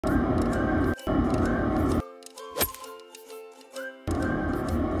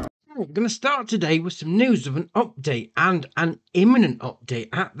I'm going to start today with some news of an update and an imminent update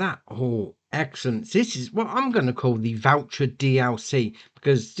at that. Oh, excellent. This is what I'm going to call the voucher DLC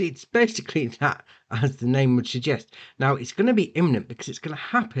because it's basically that, as the name would suggest. Now, it's going to be imminent because it's going to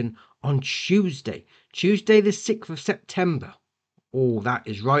happen on Tuesday, the 6th of September. Oh, that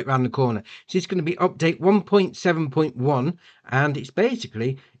is right round the corner. So it's going to be update 1.7.1 and it's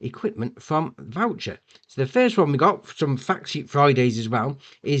basically equipment from Voucher. So the first one we got, some Fact Sheet Fridays as well,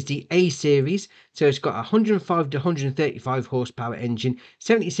 is the A series. So it's got a 105 to 135 horsepower engine,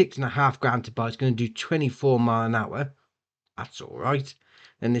 76.5 grand to buy. It's going to do 24 mile an hour. That's all right.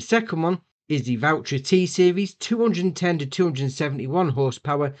 Then the second one is the Voucher T series, 210 to 271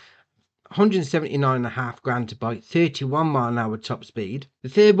 horsepower, 179.5 grand to buy, 31 mile an hour top speed. The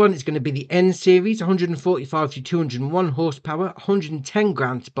third one is going to be the N series, 145 to 201 horsepower, 110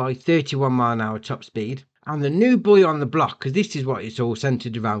 grand to buy, 31 mile an hour top speed. And the new boy on the block, because this is what it's all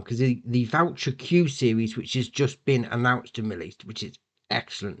centered around, because the Voucher Q series, which has just been announced and released, which is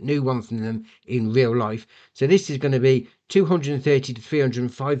excellent, new one from them in real life. So this is going to be 230 to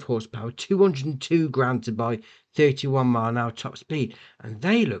 305 horsepower, 202 grand to buy, 31 mile an hour top speed, and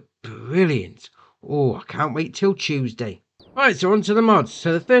they look brilliant. Oh, I can't wait till Tuesday. Right, so on to the mods.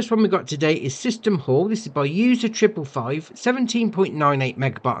 So the first one we got today is System Hall. This is by User 555, 17.98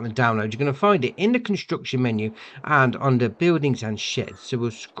 megabyte on the download. You're going to find it in the construction menu and under buildings and sheds. So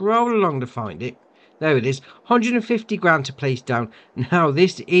we'll scroll along to find it. There it is, 150 grand to place down. Now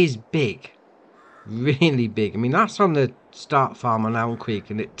this is big, really big. I mean, that's on the start farm on Elm Creek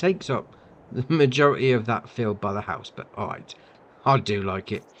and it takes up the majority of that field by the house, but all right, I do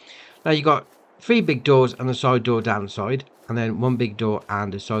like it. Now you got 3 big doors and a side door down the side, and then 1 big door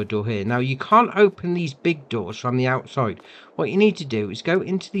and a side door here. Now you can't open these big doors from the outside. What you need to do is go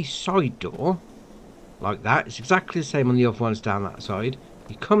into the side door like that. It's exactly the same on the other ones down that side.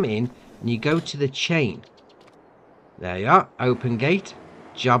 You come in and you go to the chain. There you are, open gate.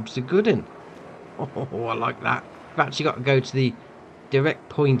 Job's a good one. Oh, I like that. You've actually got to go to the direct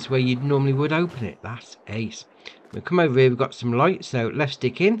point where you normally would open it. That's ace. We'll come over here, we've got some lights, so left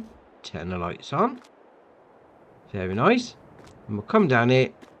stick in, turn the lights on. Very nice. And we'll come down here.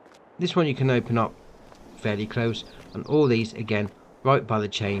 This one you can open up fairly close, and all these again right by the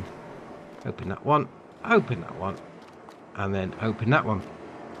chain. Open that one, and then open that one.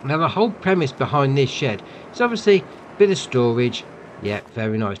 Now the whole premise behind this shed is obviously a bit of storage. Yeah,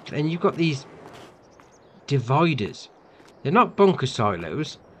 very nice. And you've got these dividers. They're not bunker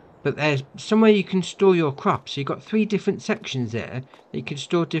silos, but there's somewhere you can store your crops. So you've got 3 different sections there that you can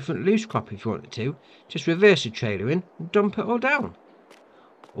store different loose crop if you wanted to. Just reverse the trailer in and dump it all down.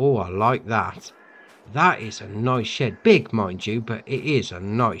 Oh, I like that. That is a nice shed. Big, mind you, but it is a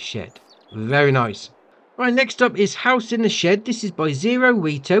nice shed. Very nice. Right, next up is House in the Shed. This is by Zero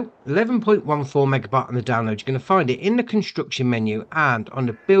Rito, 11.14 megabyte on the download. You're going to find it in the construction menu and on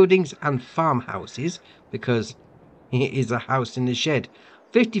the buildings and farmhouses, because it is a house in the shed.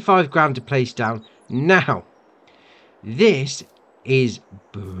 55 grand to place down. Now, this is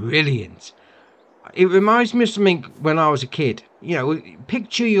brilliant. It reminds me of something when I was a kid. You know,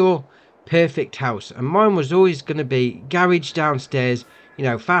 picture your perfect house. And mine was always going to be garage downstairs, you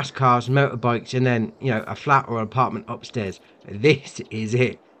know, fast cars, motorbikes, and then, you know, a flat or an apartment upstairs. This is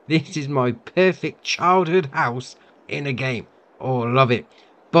it. This is my perfect childhood house in a game. Oh, I love it.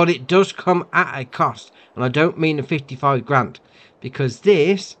 But it does come at a cost. And I don't mean the 55 grand. Because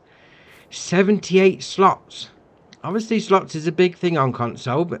this, 78 slots. Obviously, slots is a big thing on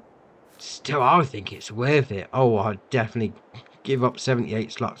console. But still, I think it's worth it. Oh, I'd definitely give up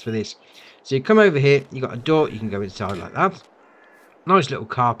 78 slots for this. So you come over here. You got a door. You can go inside like that. Nice little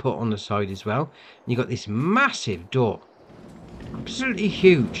carport on the side as well. And you got this massive door. Absolutely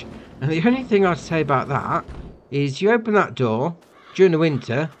huge. And the only thing I'd say about that is you open that door during the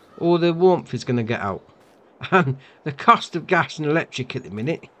winter, all the warmth is going to get out. And the cost of gas and electric at the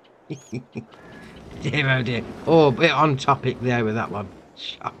minute. Dear oh dear. Oh, a bit on topic there with that one.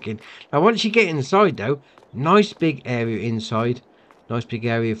 Shocking. Now once you get inside though, nice big area inside. Nice big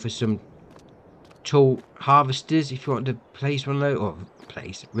area for some tool harvesters if you want to place one of those. Or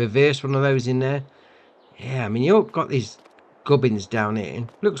reverse one of those in there. Yeah, I mean you've got these gubbins down here.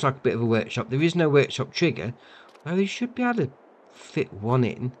 Looks like a bit of a workshop. There is no workshop trigger. Well, you should be able to fit one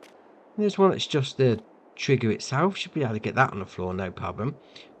in. There's one that's just the trigger itself. Should be able to get that on the floor, no problem.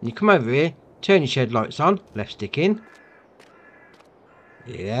 And you come over here, turn your shed lights on, left stick in.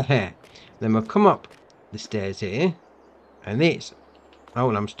 Yeah. Then we'll come up the stairs here. And this.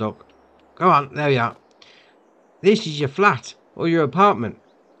 Oh, I'm stuck. Go on, there we are. This is your flat or your apartment.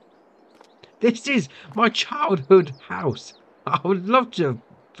 This is my childhood house. I would love to have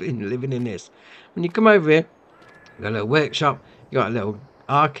living in this. When you come over here, you got a little workshop, you got a little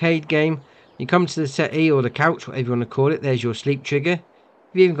arcade game. You come to the settee or the couch, whatever you want to call it. There's your sleep trigger.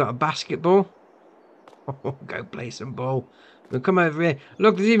 You've even got a basketball. Go play some ball. We'll come over here.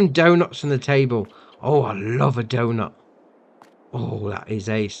 Look, there's even donuts on the table. Oh, I love a donut. Oh, that is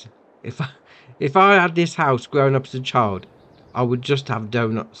ace. If I had this house growing up as a child, I would just have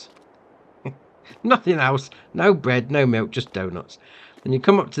donuts. Nothing else. No bread, no milk, just donuts. When you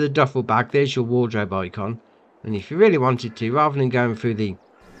come up to the duffel bag, there's your wardrobe icon. And if you really wanted to, rather than going through the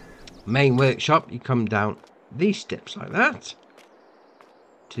main workshop, you come down these steps like that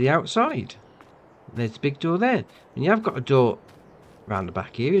to the outside. There's the big door there. And you have got a door round the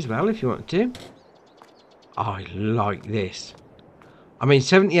back here as well if you want to. I like this. I mean,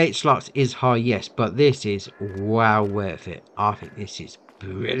 78 slots is high, yes, but this is wow worth it. I think this is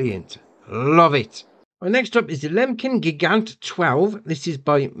brilliant. Love it. Well, next up is the Lemkin Gigant 12. This is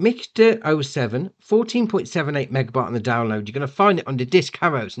by Mixter07, 14.78 megabyte on the download. You're going to find it under disc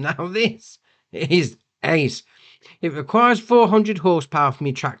arrows. Now this is ace. It requires 400 horsepower from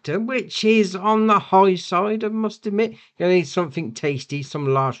your tractor, which is on the high side, I must admit. You're going to need something tasty,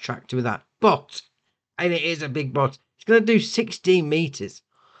 some large tractor with that. But, and it is a big but, it's going to do 16 meters.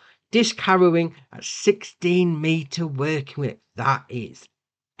 Disc harrowing at 16 meter working with it. That is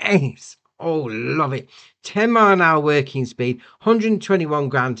ace. Oh, love it. 10 mile an hour working speed, 121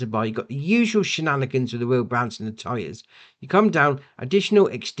 grand to buy. You've got the usual shenanigans with the wheel branch and the tyres. You come down, additional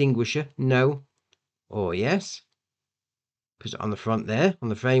extinguisher, no or yes. Put it on the front there, on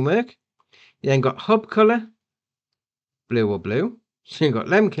the framework. You then got hub colour, blue or blue. So you've got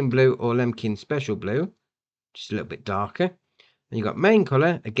Lemkin blue or Lemkin special blue, just a little bit darker. Then you've got main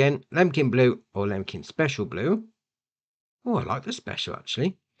colour, again, Lemkin blue or Lemkin special blue. Oh, I like the special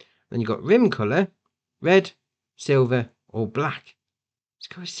actually. Then you've got rim colour, red, silver or black. Let's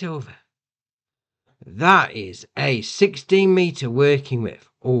go with silver. That is a 16 metre working width.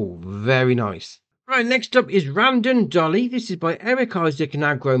 Oh, very nice. Right, next up is Random Dolly. This is by Eric Isaac and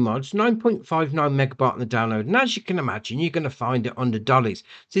Agro Mods, 9.59 megabyte on the download. And as you can imagine, you're going to find it under dollies.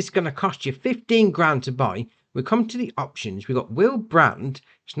 So this is going to cost you 15 grand to buy. We come to the options. We've got wheel brand.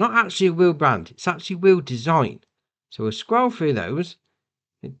 It's not actually a wheel brand. It's actually wheel design. So we'll scroll through those.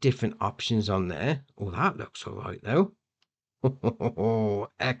 Different options on there. Oh, that looks all right, though. Oh,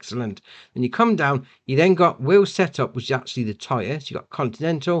 excellent. Then you come down. You then got wheel setup, which is actually the tyre. So you got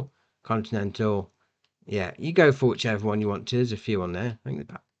Continental, Continental. Yeah, you go for whichever one you want to. There's a few on there. I think there's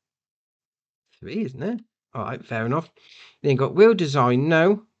about 3, isn't there? All right, fair enough. Then you got wheel design,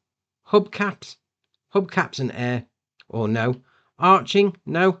 no. Hubcaps and air, or no. Arching,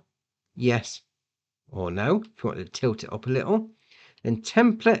 no. Yes, or no. If you want to tilt it up a little. Then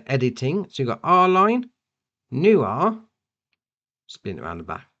template editing. So you've got R line, new R. Spin it around the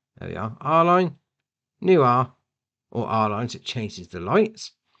back. There we are. R line, new R, or R line. So it changes the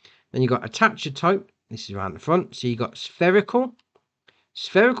lights. Then you've got attacher type. This is around the front. So you got spherical,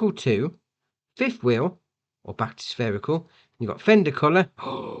 spherical 2, fifth wheel, or back to spherical. You've got fender colour.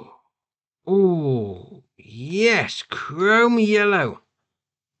 Oh, yes, chrome yellow.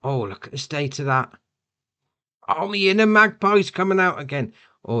 Oh, look at the state of that. Oh, my inner magpie's coming out again.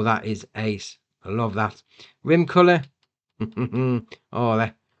 Oh, that is ace. I love that. Rim colour.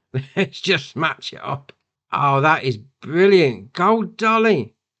 Oh, let's just match it up. Oh, that is brilliant. Gold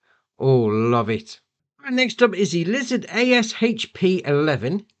dolly. Oh, love it. Right, next up is the Lizard ASHP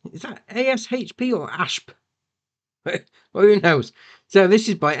 11. Is that ASHP or ASHP? Well, who knows? So this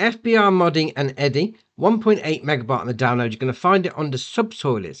is by FBR Modding and Eddie. 1.8 megabyte on the download. You're going to find it under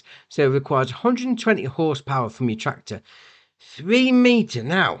subsoilers. So it requires 120 horsepower from your tractor. 3 metre.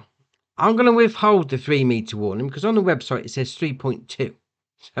 Now, I'm going to withhold the 3 metre warning because on the website it says 3.2.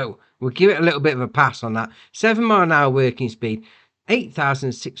 So we'll give it a little bit of a pass on that. 7 mile an hour working speed.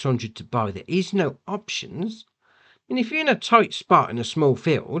 8,600 to buy. There is no options. And if you're in a tight spot in a small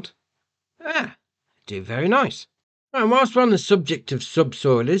field, do very nice. And whilst we're on the subject of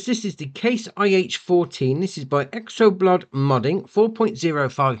subsoilers, this is the Case IH14. This is by Exoblood Modding,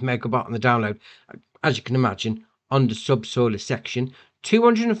 4.05 megabyte on the download. As you can imagine, under subsoiler section,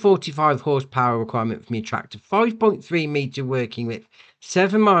 245 horsepower requirement from your tractor, 5.3 metre working width,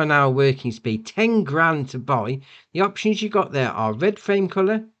 7 mile an hour working speed, 10 grand to buy. The options you got there are red frame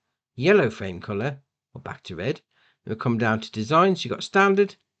colour, yellow frame colour, or back to red. We'll come down to designs. You got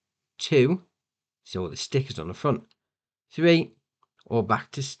standard, 2, so all the stickers on the front, 3, or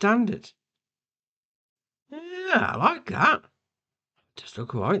back to standard. Yeah, I like that. Does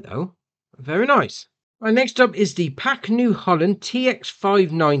look alright though. Very nice. Right, next up is the Pack New Holland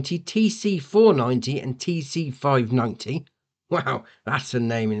TX590, TC490 and TC590. Wow, that's a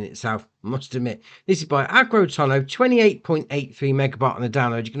name in itself, must admit. This is by Agrotono, 28.83 megabyte on the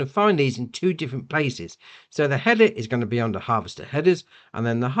download. You're going to find these in 2 different places. So the header is going to be under harvester headers, and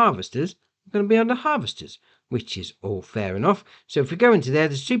then the harvesters are going to be under harvesters, which is all fair enough. So if we go into there,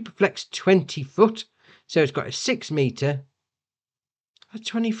 the Superflex 20 foot. So it's got a 6 meter. A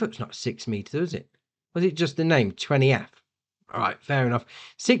 20 foot's not 6 meter, is it? Was it just the name 20F? All right, fair enough.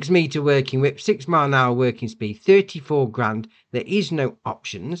 6 meter working whip, 6 mile an hour working speed, 34 grand. There is no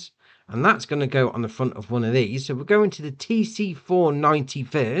options, and that's going to go on the front of one of these. So we're going to the TC490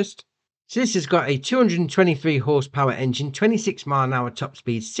 first. So this has got a 223 horsepower engine, 26 mile an hour top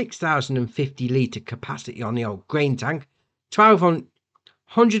speed, 6,050 litre capacity on the old grain tank,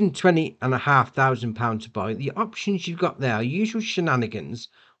 120,500 pounds to buy. The options you've got there are usual shenanigans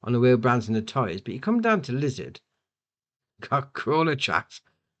on the wheel brands and the tyres, but you come down to Lizard. Got crawler tracks.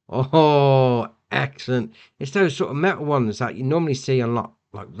 Oh, excellent. It's those sort of metal ones that you normally see on like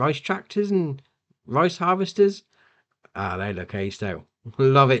rice tractors and rice harvesters. Ah, they look ace though.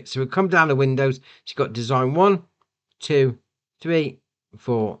 Love it. So we come down the windows. She's got design 1, 2, 3,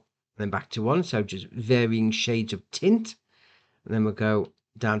 4, and then back to 1. So just varying shades of tint. And then we'll go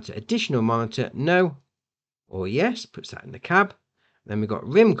down to additional monitor. No or yes. Puts that in the cab. Then we've got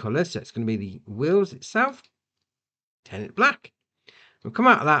rim colour. So it's going to be the wheels itself. Turn it black. We'll come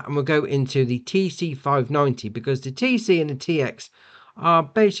out of that and we'll go into the TC590 because the TC and the TX are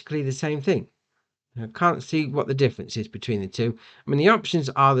basically the same thing. I can't see what the difference is between the two. I mean, the options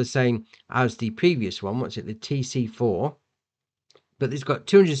are the same as the previous one. What's it? The TC4. But it's got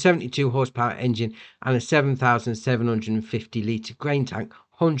 272 horsepower engine and a 7,750 litre grain tank.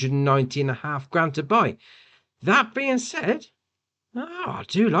 190.5 grand to buy. That being said, I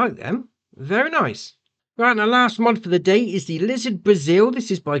do like them. Very nice. Right, and the last mod for the day is the Lizard Brazil.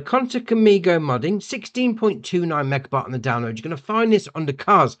 This is by Conta Comigo Modding, 16.29 megabyte on the download. You're going to find this under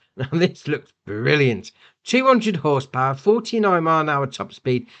cars. Now, this looks brilliant. 200 horsepower, 49 mile an hour top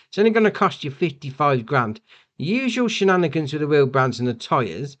speed. It's only going to cost you 55 grand. The usual shenanigans with the wheel brands and the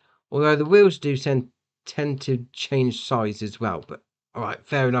tyres, although the wheels do tend to change size as well. But, all right,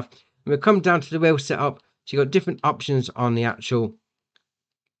 fair enough. And we'll come down to the wheel setup. So you've got different options on the actual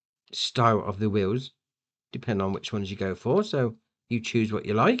style of the wheels, depending on which ones you go for, so you choose what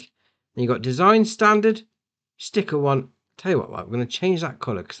you like. Then you've got design standard, sticker one. Tell you what, I'm going to change that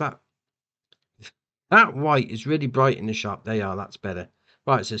colour because that white is really bright in the shop. There you are, that's better.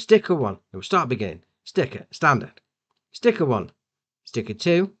 Right, so sticker 1, we'll start beginning. Sticker, standard. Sticker 1, sticker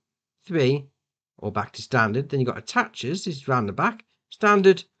 2, 3, or back to standard. Then you've got attachers, this is round the back,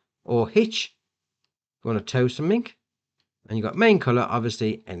 standard or hitch. If you want to tow something. And you've got main colour,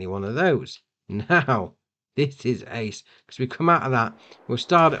 obviously any one of those. Now, this is ace, because we come out of that, we'll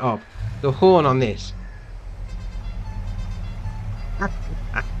start it off. The horn on this.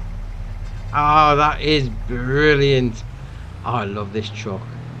 Oh, that is brilliant. Oh, I love this truck.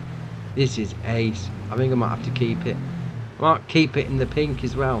 This is ace. I think I might have to keep it. I might keep it in the pink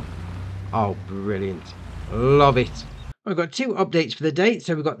as well. Oh, brilliant. Love it. I've got 2 updates for the day.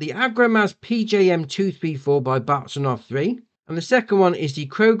 So we've got the Agromaz PJM234 by Bartzenov 3. And the second one is the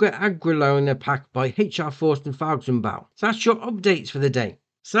Kroger Agrolona pack by HR Forsten Fausenbau. So that's your updates for the day.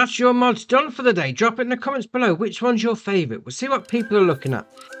 So that's your mods done for the day. Drop it in the comments below which one's your favourite. We'll see what people are looking at.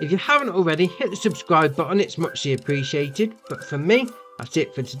 If you haven't already, hit the subscribe button. It's muchly appreciated. But for me, that's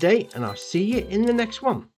it for today. And I'll see you in the next one.